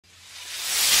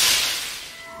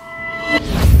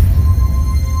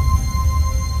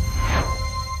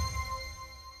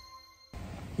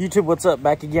YouTube, what's up?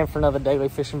 Back again for another daily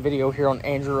fishing video here on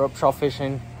Andrew Upshaw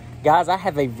Fishing. Guys, I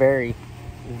have a very,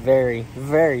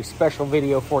 very special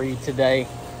video for you today.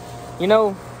 You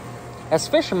know, as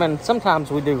fishermen, sometimes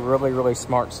we do really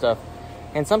smart stuff.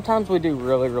 And sometimes we do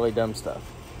really dumb stuff.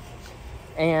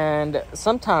 And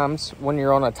sometimes when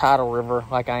you're on a tidal river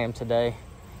like I am today,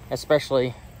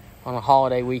 especially on a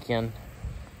holiday weekend,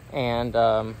 and,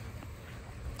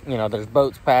 you know, there's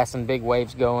boats passing, big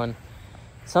waves going,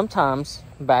 sometimes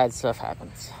bad stuff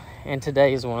happens, and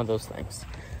today is one of those things.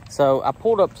 So I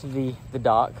pulled up to the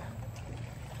dock,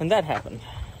 and that happened.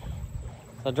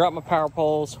 So I dropped my power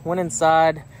poles, went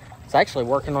inside. I was actually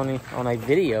working on a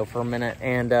video for a minute,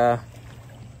 and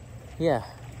yeah,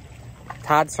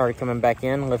 tide started coming back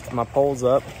in, lifted my poles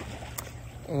up,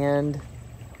 and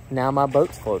now my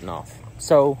boat's floating off.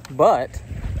 So, but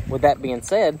with that being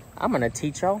said, I'm gonna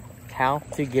teach y'all how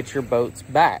to get your boats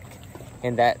back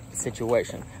in that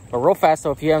situation. But real fast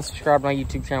though, if you haven't subscribed to my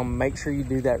YouTube channel, make sure you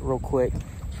do that real quick.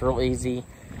 It's real easy.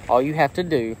 All you have to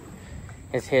do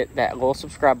is hit that little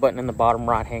subscribe button in the bottom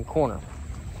right hand corner.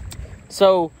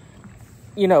 So,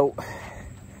 you know,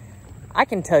 I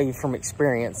can tell you from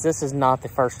experience, this is not the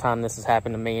first time this has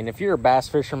happened to me. And if you're a bass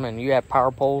fisherman and you have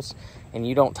power poles and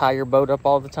you don't tie your boat up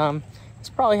all the time, it's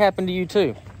probably happened to you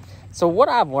too. So what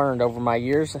I've learned over my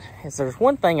years is there's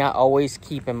one thing I always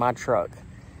keep in my truck,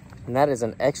 and that is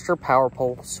an extra power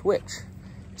pole switch,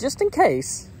 just in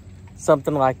case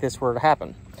something like this were to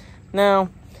happen. Now,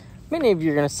 many of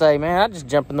you are going to say, man, I just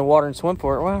jump in the water and swim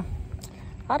for it. Well,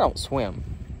 I don't swim.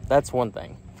 That's one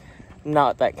thing.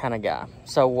 Not that kind of guy.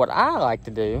 So what I like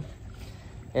to do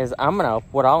is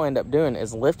what I'll end up doing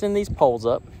is lifting these poles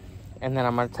up, and then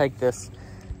I'm going to take this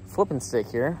flipping stick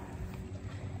here,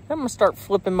 and I'm going to start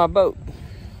flipping my boat,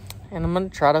 and I'm going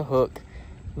to try to hook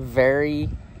very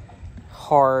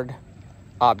hard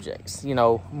objects, you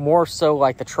know, more so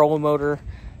like the trolling motor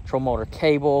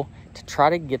cable, to try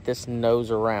to get this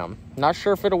nose around. Not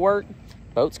sure if it'll work.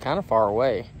 Boat's kind of far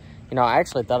away. You know, I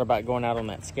actually thought about going out on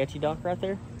that sketchy dock right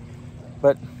there,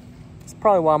 but it's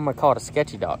probably why I'm gonna call it a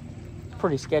sketchy dock. It's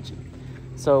pretty sketchy.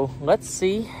 So let's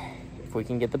see if we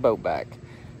can get the boat back.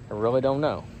 I really don't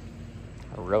know.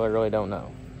 I really don't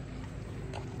know.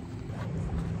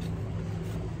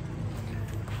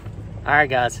 All right,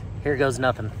 guys. Here goes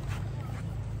nothing.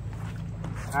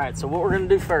 All right, so what we're gonna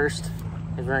do first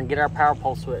is we're gonna get our power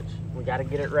pole switch. We gotta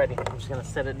get it ready. I'm just gonna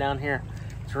set it down here.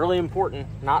 It's really important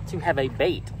not to have a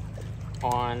bait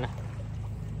on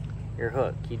your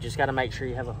hook. You just gotta make sure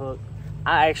you have a hook.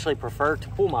 I actually prefer to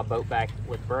pull my boat back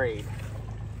with braid.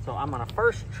 So I'm gonna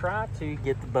first try to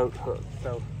get the boat hooked.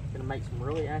 So I'm gonna make some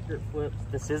really accurate flips.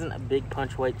 This isn't a big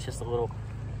punch weight, it's just a little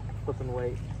flipping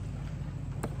weight.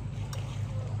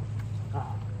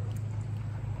 Oh.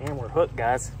 And we're hooked,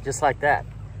 guys, just like that.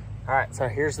 All right, so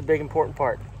here's the big important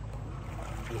part.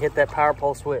 You hit that power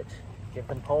pole switch, get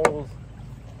them poles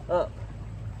up.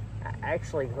 I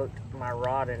actually hooked my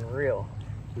rod and reel.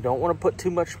 You don't want to put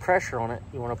too much pressure on it.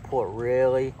 You want to pull it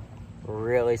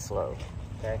really slow,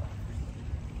 okay?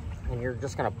 And you're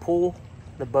just gonna pull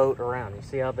the boat around. You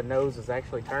see how the nose is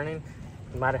actually turning?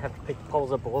 You might have to pick the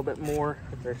poles up a little bit more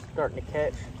if they're starting to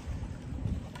catch.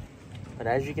 But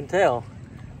as you can tell,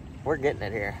 we're getting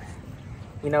it here.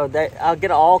 You know, I'll get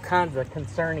all kinds of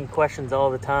concerning questions all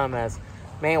the time as,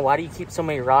 man, why do you keep so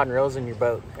many rod and reels in your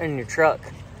boat, in your truck?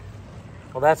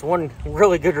 Well, that's one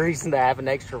really good reason to have an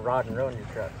extra rod and reel in your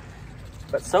truck.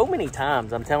 But so many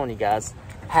times, I'm telling you guys,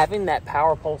 having that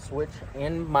power pole switch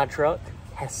in my truck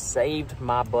has saved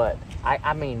my butt.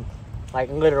 I mean,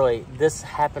 like literally, this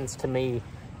happens to me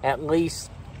at least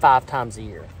 5 times a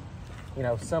year. You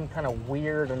know, some kind of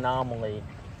weird anomaly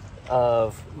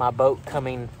of my boat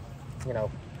coming, you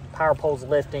know, power poles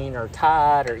lifting or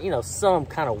tide or, you know, some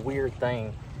kind of weird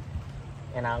thing.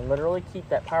 And I literally keep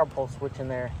that power pole switch in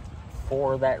there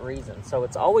for that reason. So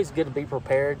it's always good to be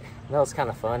prepared. I know it's kind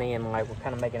of funny and like we're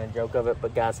kind of making a joke of it,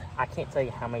 but guys, I can't tell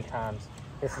you how many times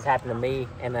this has happened to me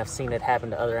and I've seen it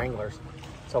happen to other anglers.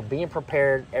 So being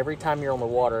prepared every time you're on the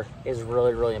water is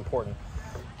really important.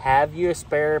 Have you a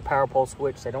spare power pole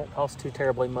switch. They don't cost too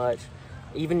terribly much.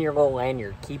 Even your little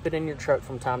lanyard, keep it in your truck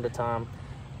from time to time.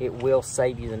 It will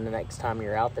save you the next time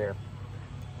you're out there.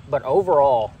 But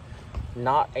overall,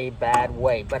 not a bad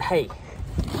way. But hey,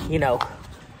 you know,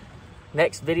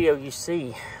 next video you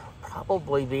see,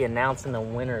 probably be announcing the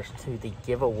winners to the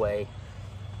giveaway.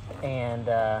 And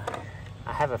I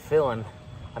have a feeling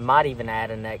I might even add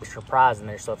an extra prize in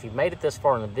there. So if you've made it this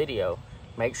far in the video,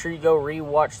 make sure you go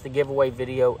rewatch the giveaway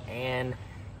video and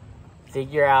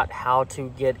figure out how to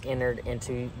get entered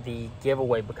into the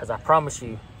giveaway, because I promise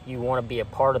you, you want to be a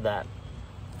part of that.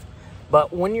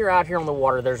 But when you're out here on the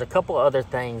water, there's a couple other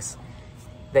things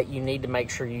that you need to make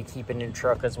sure you keep in your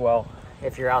truck as well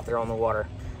if you're out there on the water.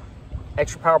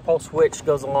 Extra power pole switch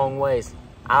goes a long ways.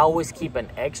 I always keep an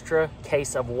extra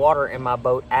case of water in my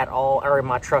boat at all, or in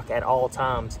my truck at all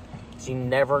times, because you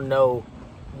never know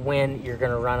when you're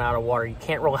going to run out of water. You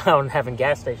can't rely on having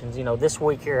gas stations. You know, this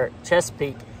week here at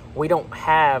Chesapeake, we don't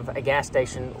have a gas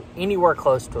station anywhere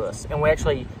close to us, and we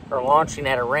actually are launching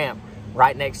at a ramp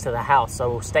right next to the house.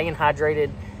 So staying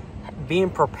hydrated, being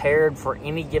prepared for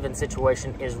any given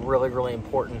situation is really, really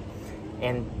important.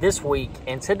 And this week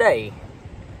and today,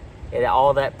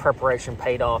 all that preparation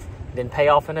paid off. Didn't pay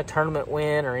off in a tournament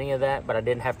win or any of that, but I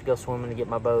didn't have to go swimming to get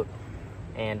my boat,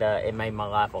 and it made my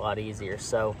life a lot easier.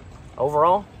 So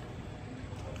overall,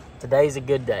 today's a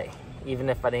good day, even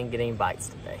if I didn't get any bites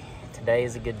today. Today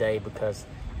is a good day because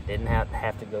I didn't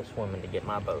have to go swimming to get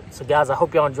my boat. So guys, I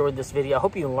hope y'all enjoyed this video. I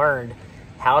hope you learned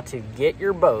how to get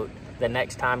your boat the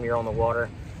next time you're on the water,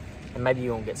 and maybe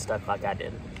you won't get stuck like I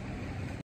did.